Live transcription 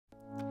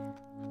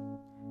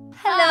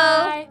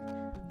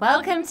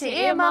Welcome to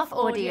Earmuff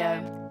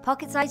Audio,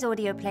 pocket-sized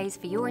audio plays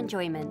for your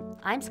enjoyment.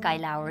 I'm Sky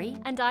Lowry.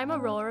 And I'm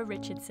Aurora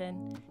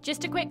Richardson.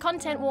 Just a quick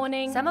content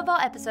warning. Some of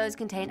our episodes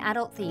contain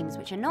adult themes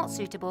which are not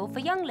suitable for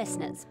young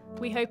listeners.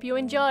 We hope you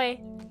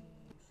enjoy.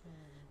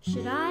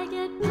 Should I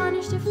get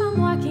punished if I'm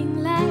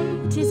working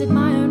late? Is it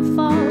my own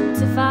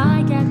fault if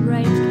I get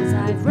raped? 'Cause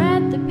I've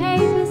read the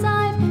papers,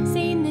 I've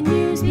seen the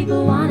news.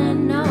 People wanna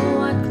know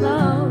what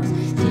clothes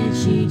did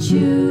she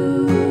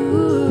choose?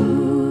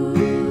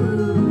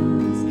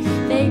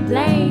 They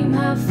blame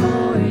her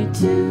for it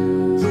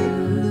too.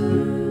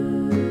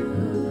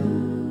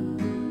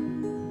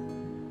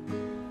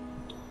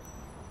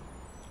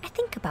 I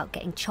think about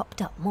getting chopped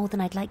up more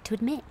than I'd like to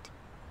admit.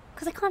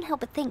 'Cause I can't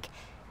help but think,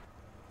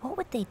 what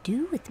would they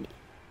do with me?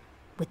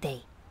 Would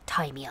they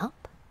tie me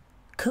up?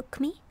 Cook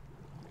me?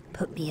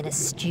 Put me in a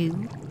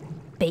stew?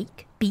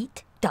 Bake?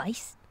 Beat?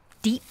 Dice?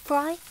 Deep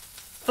fry?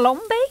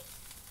 Flambe?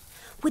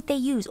 Would they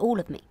use all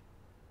of me?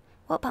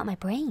 What about my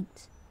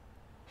brains?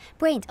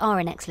 Brains are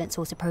an excellent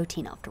source of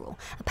protein after all.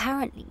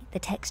 Apparently, the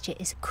texture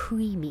is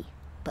creamy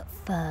but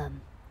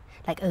firm,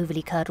 like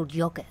overly curdled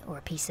yogurt or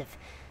a piece of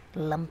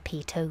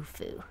lumpy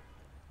tofu.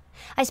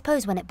 I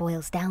suppose when it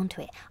boils down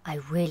to it, I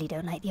really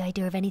don't like the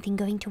idea of anything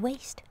going to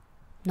waste.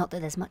 Not that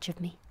there's much of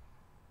me.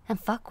 And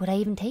fuck, would I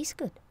even taste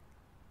good?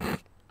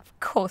 Of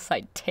course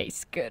I'd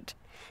taste good.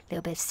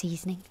 Little bit of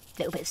seasoning,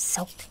 little bit of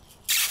salt.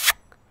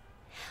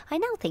 I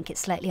now think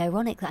it's slightly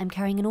ironic that I'm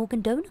carrying an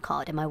organ donor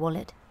card in my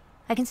wallet.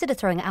 I consider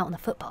throwing it out on the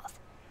footpath,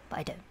 but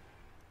I don't.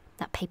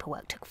 That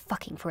paperwork took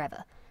fucking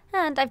forever,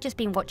 and I've just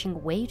been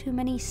watching way too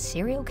many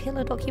serial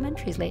killer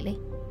documentaries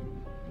lately.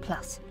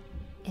 Plus,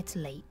 it's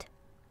late,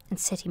 and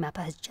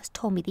Citymapper has just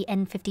told me the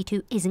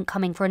N52 isn't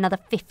coming for another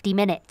 50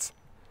 minutes.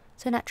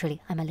 So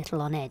naturally, I'm a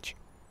little on edge.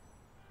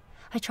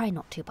 I try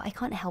not to, but I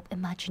can't help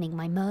imagining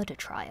my murder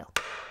trial.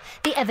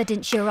 The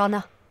evidence, Your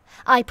Honour.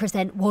 I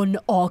present one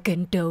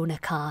organ donor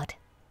card.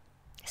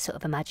 I sort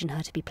of imagine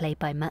her to be played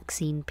by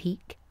Maxine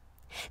Peake.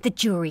 The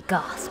jury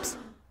gasps.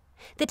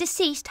 The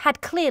deceased had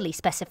clearly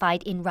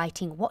specified in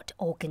writing what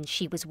organs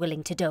she was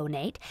willing to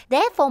donate.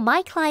 Therefore,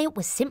 my client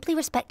was simply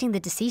respecting the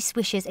deceased's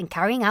wishes and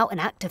carrying out an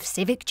act of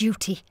civic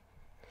duty.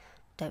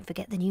 Don't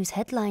forget the news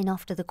headline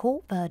after the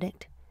court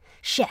verdict.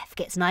 Chef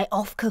gets night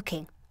off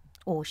cooking.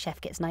 Or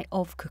chef gets night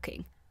of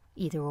cooking.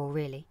 Either or,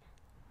 really.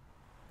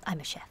 I'm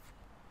a chef.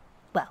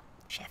 Well,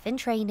 chef in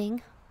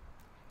training.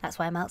 That's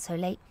why I'm out so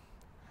late.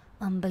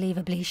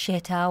 Unbelievably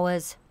shit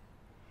hours.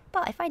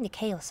 But I find the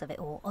chaos of it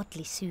all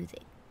oddly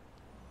soothing.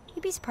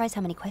 You'd be surprised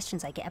how many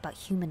questions I get about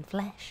human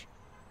flesh.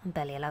 I'm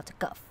barely allowed to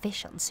gut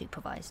fish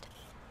unsupervised.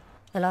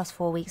 The last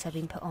 4 weeks I've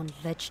been put on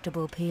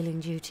vegetable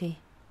peeling duty.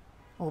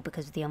 All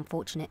because of the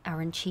unfortunate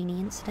arancini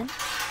incident.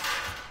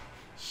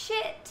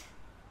 Shit!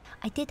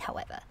 I did,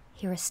 however,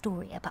 hear a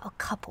story about a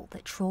couple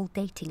that trawled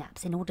dating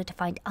apps in order to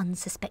find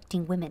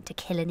unsuspecting women to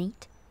kill and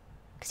eat.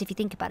 Because if you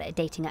think about it, a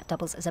dating app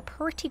doubles as a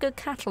pretty good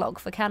catalogue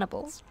for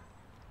cannibals.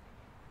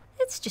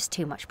 It's just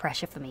too much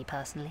pressure for me,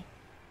 personally.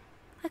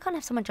 I can't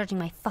have someone judging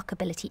my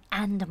fuckability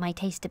and my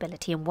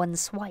tasteability in one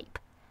swipe.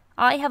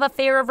 I have a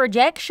fear of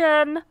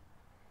rejection!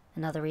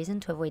 Another reason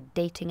to avoid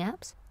dating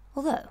apps.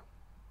 Although,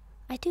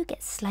 I do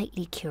get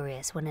slightly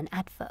curious when an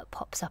advert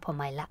pops up on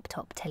my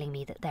laptop telling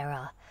me that there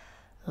are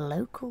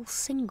local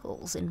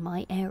singles in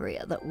my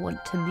area that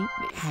want to meet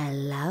me.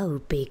 Hello,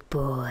 big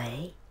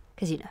boy.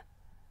 Because, you know,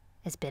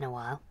 it's been a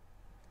while.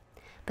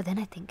 But then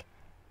I think,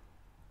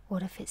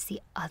 what if it's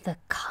the other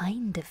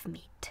kind of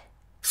meat?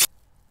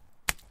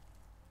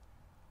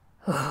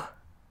 I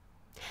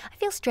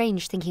feel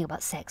strange thinking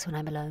about sex when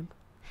I'm alone,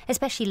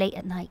 especially late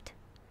at night.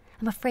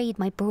 I'm afraid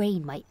my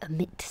brain might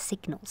emit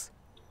signals.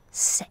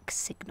 Sex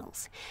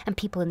signals. And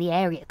people in the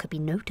area could be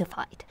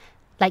notified.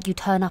 Like you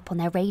turn up on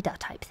their radar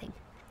type thing.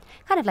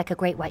 Kind of like a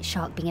great white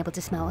shark being able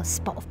to smell a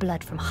spot of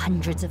blood from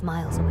hundreds of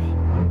miles away.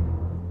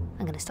 I'm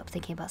going to stop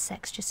thinking about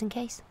sex just in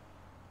case.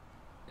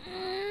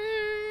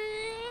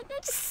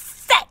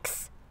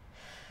 Sex!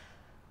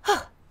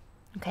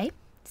 Okay,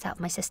 it's out of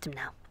my system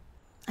now.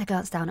 I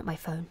glance down at my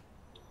phone.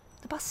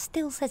 The bus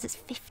still says it's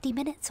 50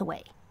 minutes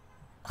away.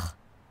 Ugh,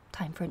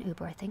 time for an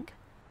Uber, I think.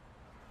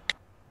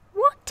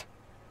 What?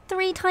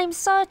 3 times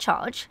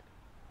surcharge?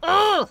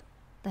 Ugh!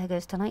 There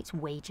goes tonight's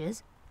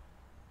wages.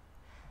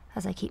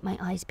 As I keep my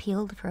eyes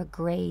peeled for a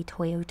grey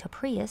Toyota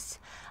Prius,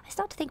 I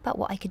start to think about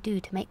what I could do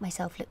to make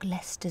myself look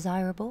less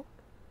desirable.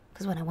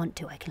 Because when I want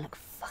to, I can look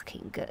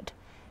fucking good.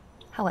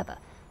 However,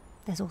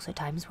 there's also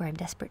times where I'm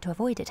desperate to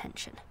avoid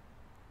attention.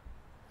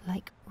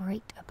 Like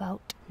right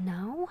about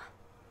now?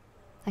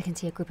 I can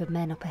see a group of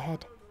men up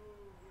ahead.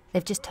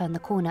 They've just turned the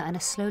corner and are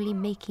slowly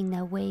making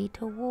their way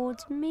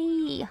towards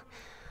me.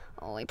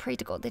 Oh, I pray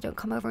to God they don't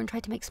come over and try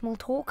to make small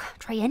talk.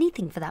 Try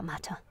anything for that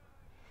matter.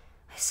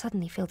 I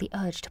suddenly feel the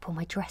urge to pull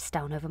my dress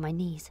down over my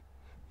knees.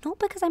 Not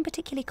because I'm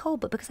particularly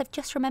cold, but because I've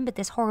just remembered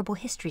this Horrible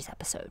Histories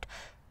episode.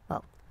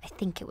 Well, I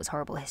think it was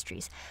Horrible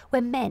Histories,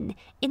 where men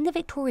in the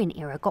Victorian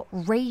era got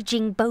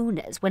raging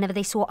boners whenever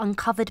they saw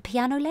uncovered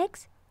piano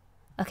legs.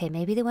 Okay,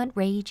 maybe they weren't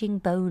raging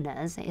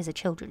boners. It is a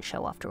children's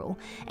show after all.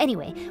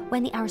 Anyway,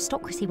 when the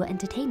aristocracy were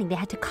entertaining, they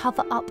had to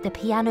cover up the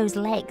piano's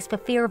legs for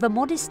fear of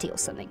immodesty or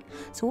something.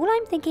 So all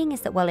I'm thinking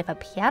is that, well, if a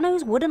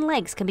piano's wooden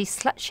legs can be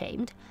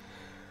slut-shamed,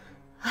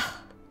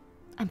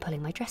 I'm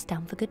pulling my dress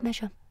down for good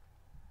measure.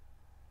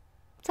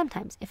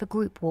 Sometimes, if a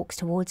group walks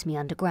towards me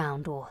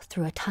underground or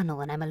through a tunnel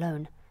and I'm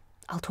alone,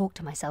 I'll talk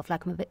to myself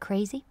like I'm a bit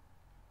crazy.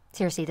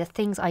 Seriously, the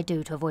things I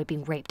do to avoid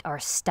being raped are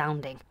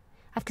astounding.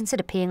 I've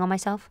considered peeing on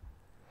myself.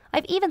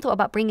 I've even thought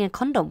about bringing a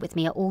condom with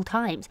me at all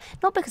times,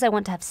 not because I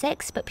want to have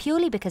sex, but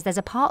purely because there's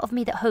a part of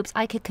me that hopes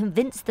I could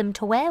convince them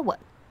to wear one.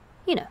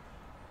 You know,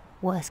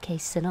 worst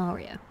case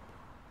scenario.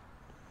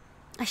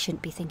 I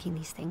shouldn't be thinking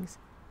these things,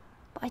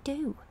 but I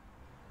do.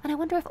 And I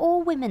wonder if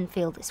all women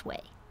feel this way.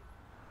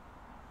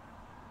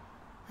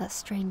 That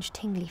strange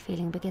tingly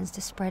feeling begins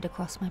to spread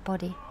across my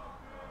body.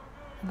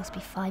 There must be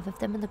 5 of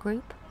them in the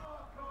group.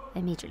 I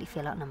immediately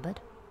feel outnumbered.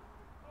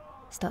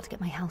 I start to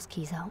get my house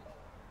keys out.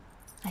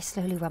 I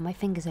slowly run my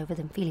fingers over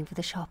them, feeling for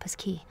the sharpest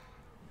key.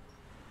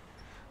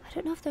 I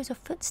don't know if those are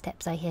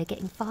footsteps I hear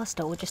getting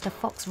faster or just a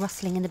fox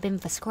rustling in the bin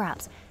for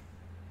scraps.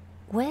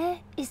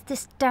 Where is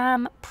this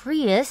damn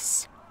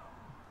Prius?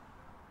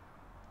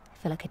 I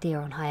feel like a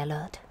deer on high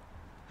alert.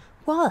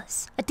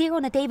 Worse, a deer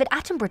on a David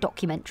Attenborough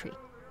documentary.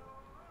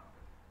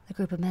 The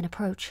group of men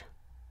approach.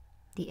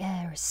 The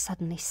air is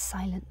suddenly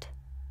silent.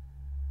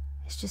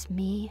 It's just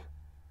me,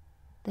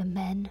 the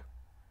men,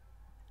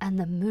 and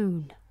the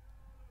moon.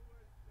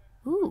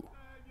 Ooh,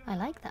 I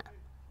like that.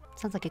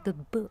 Sounds like a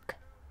good book.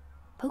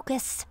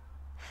 Focus.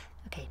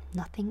 Okay,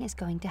 nothing is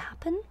going to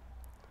happen.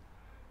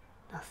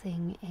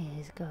 Nothing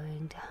is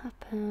going to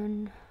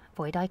happen.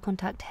 Avoid eye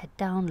contact, head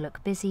down,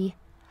 look busy.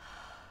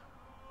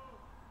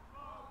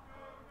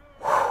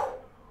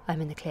 I'm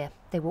in the clear.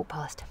 They walk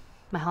past.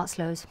 My heart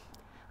slows.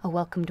 A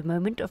welcomed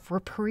moment of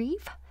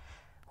reprieve.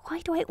 Why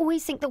do I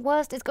always think the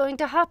worst is going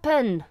to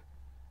happen?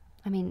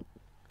 I mean,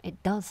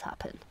 it does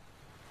happen.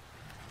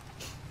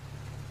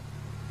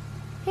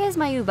 Here's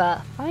my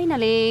Uber,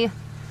 finally.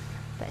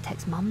 Better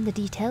text Mum the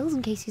details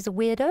in case he's a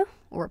weirdo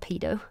or a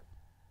pedo.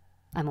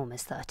 I'm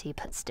almost 30,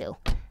 but still.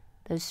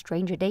 Those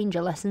stranger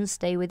danger lessons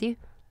stay with you.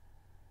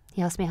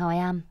 He asked me how I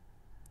am.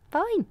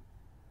 Fine.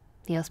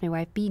 He asked me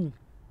where I've been.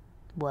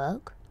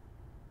 Work.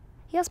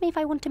 He asked me if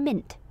I want a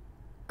mint.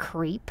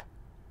 Creep.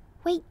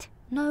 Wait,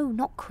 no,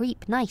 not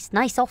creep. Nice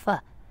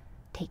offer.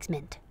 Takes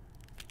mint.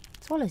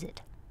 Swallows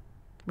it.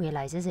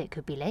 Realizes it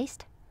could be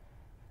laced.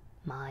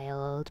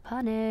 Mild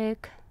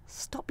panic.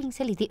 Stop being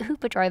silly. The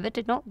Uber driver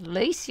did not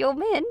lace your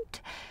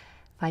mint.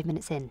 5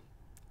 minutes in.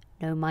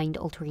 No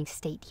mind-altering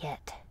state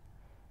yet.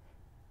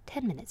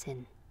 10 minutes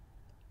in.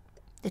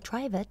 The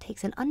driver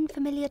takes an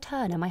unfamiliar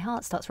turn and my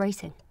heart starts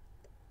racing.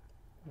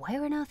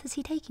 Where on earth is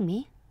he taking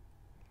me?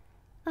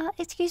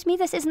 Excuse me,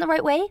 this isn't the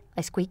right way,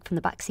 I squeak from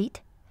the back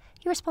seat.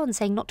 He responds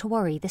saying not to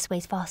worry, this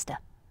way's faster.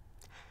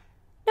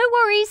 No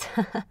worries,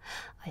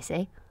 I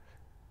say.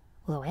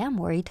 Although I am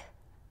worried.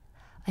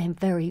 I am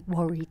very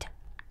worried.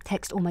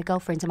 Text all my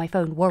girlfriends on my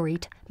phone,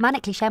 worried.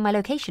 Manically share my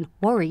location,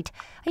 worried.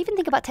 I even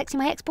think about texting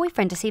my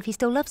ex-boyfriend to see if he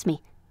still loves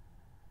me.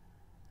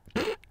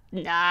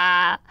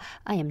 Nah,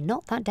 I am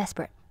not that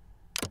desperate.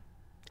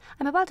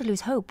 I'm about to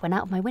lose hope when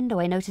out of my window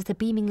I notice the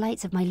beaming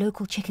lights of my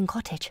local chicken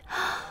cottage.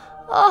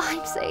 Oh,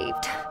 I'm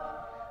saved.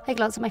 I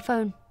glance at my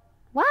phone.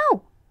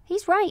 Wow,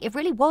 he's right, it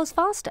really was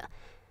faster.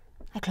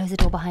 I close the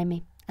door behind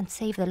me and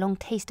save the long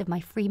taste of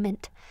my free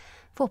mint.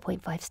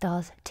 4.5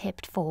 stars,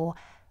 tipped for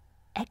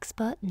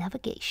expert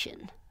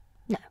navigation.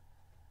 No,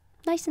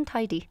 nice and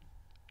tidy.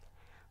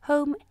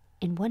 Home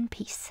in one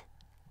piece,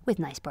 with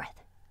nice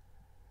breath.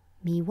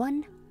 Me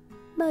 1,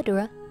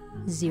 murderer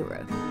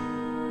 0.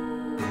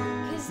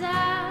 'Cause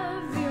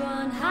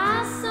everyone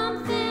has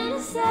something to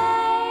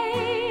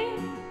say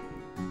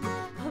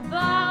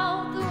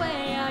about the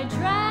way I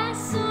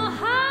dress or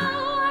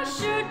how I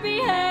should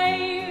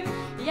behave.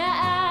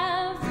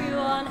 Yeah,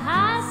 everyone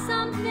has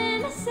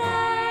something to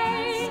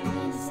say,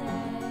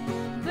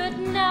 but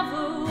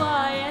never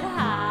why it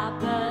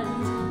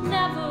happened,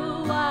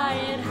 never why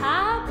it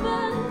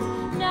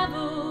happened,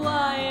 never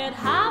why it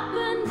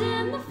happened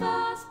in the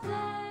first place.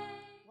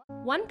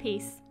 One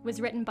Piece was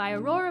written by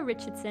Aurora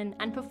Richardson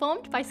and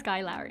performed by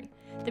Sky Lowry.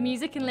 The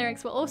music and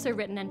lyrics were also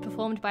written and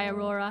performed by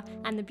Aurora,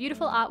 and the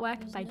beautiful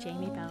artwork by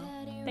Jamie Bell.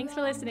 Thanks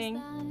for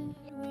listening.